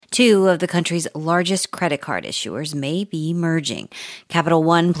Two of the country's largest credit card issuers may be merging. Capital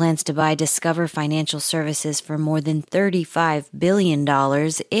One plans to buy Discover Financial Services for more than $35 billion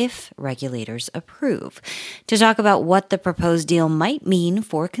if regulators approve. To talk about what the proposed deal might mean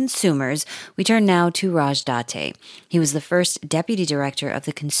for consumers, we turn now to Raj Date. He was the first deputy director of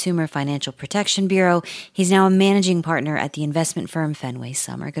the Consumer Financial Protection Bureau. He's now a managing partner at the investment firm Fenway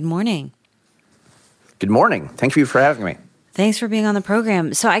Summer. Good morning. Good morning. Thank you for having me. Thanks for being on the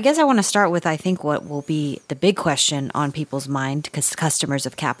program. So I guess I want to start with, I think, what will be the big question on people's mind, because customers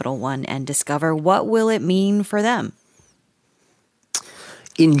of Capital One and Discover, what will it mean for them?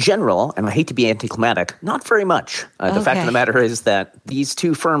 In general, and I hate to be anticlimactic, not very much. The fact of the matter is that these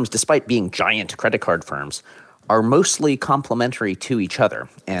two firms, despite being giant credit card firms, are mostly complementary to each other.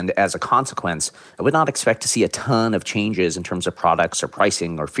 And as a consequence, I would not expect to see a ton of changes in terms of products or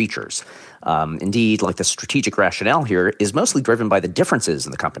pricing or features. Indeed, like the strategic rationale here is mostly driven by the differences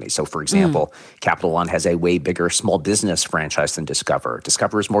in the company. So, for example, Capital One has a way bigger small business franchise than Discover.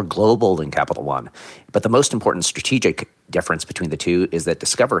 Discover is more global than Capital One. But the most important strategic difference between the two is that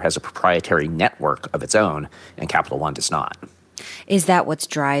Discover has a proprietary network of its own, and Capital One does not. Is that what's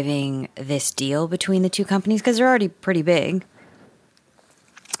driving this deal between the two companies? Because they're already pretty big.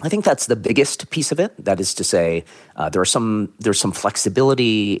 I think that's the biggest piece of it. That is to say, there's some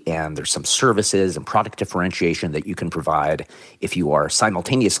flexibility and there's some services and product differentiation that you can provide if you are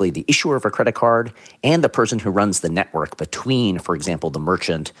simultaneously the issuer of a credit card and the person who runs the network between, for example, the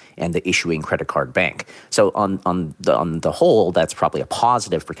merchant and the issuing credit card bank. So on the whole, that's probably a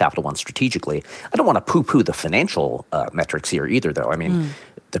positive for Capital One strategically. I don't want to poo-poo the financial metrics here either, though. I mean,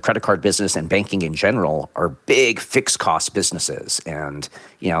 the credit card business and banking in general are big fixed cost businesses. And,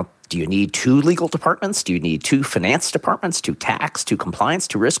 do you need two legal departments? Do you need two finance departments, two tax, two compliance,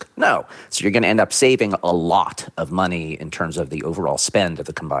 two risk? No. So you're going to end up saving a lot of money in terms of the overall spend of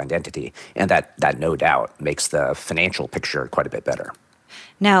the combined entity. And that no doubt makes the financial picture quite a bit better.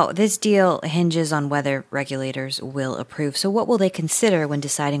 Now, this deal hinges on whether regulators will approve. So what will they consider when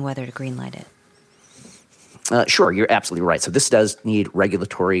deciding whether to greenlight it? Sure, you're absolutely right. So this does need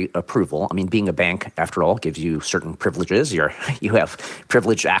regulatory approval. I mean, being a bank, after all, gives you certain privileges. You have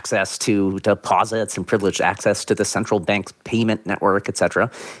privileged access to deposits and privileged access to the central bank's payment network, et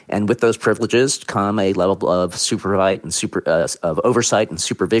cetera. And with those privileges come a level of of oversight and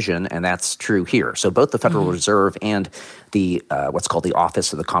supervision, and that's true here. So both the Federal Reserve and the what's called the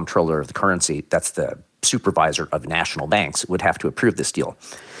Office of the Comptroller of the Currency, that's the supervisor of national banks, would have to approve this deal.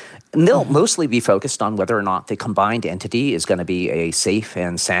 And they'll mostly be focused on whether or not the combined entity is going to be a safe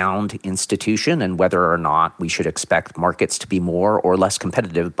and sound institution and whether or not we should expect markets to be more or less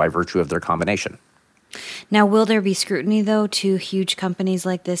competitive by virtue of their combination. Now, will there be scrutiny, though, to huge companies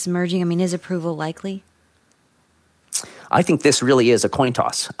like this merging? I mean, is approval likely? I think this really is a coin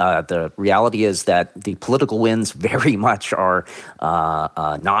toss. The reality is that the political winds very much are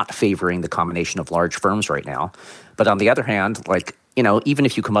not favoring the combination of large firms right now. But on the other hand, even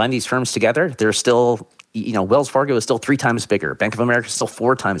if you combine these firms together, they're still, Wells Fargo is still 3 times bigger. Bank of America is still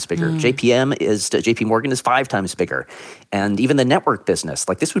 4 times bigger. JP Morgan is 5 times bigger. And even the network business,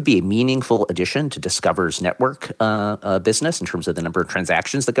 this would be a meaningful addition to Discover's network business in terms of the number of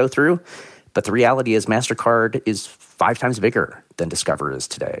transactions that go through. But the reality is MasterCard is 5 times bigger than Discover is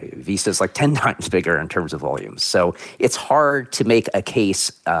today. Visa is 10 times bigger in terms of volumes. So it's hard to make a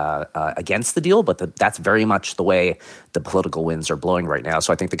case against the deal, but that's very much the way the political winds are blowing right now.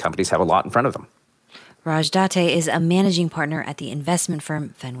 So I think the companies have a lot in front of them. Raj Date is a managing partner at the investment firm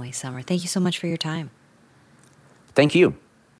Fenway Summer. Thank you so much for your time. Thank you.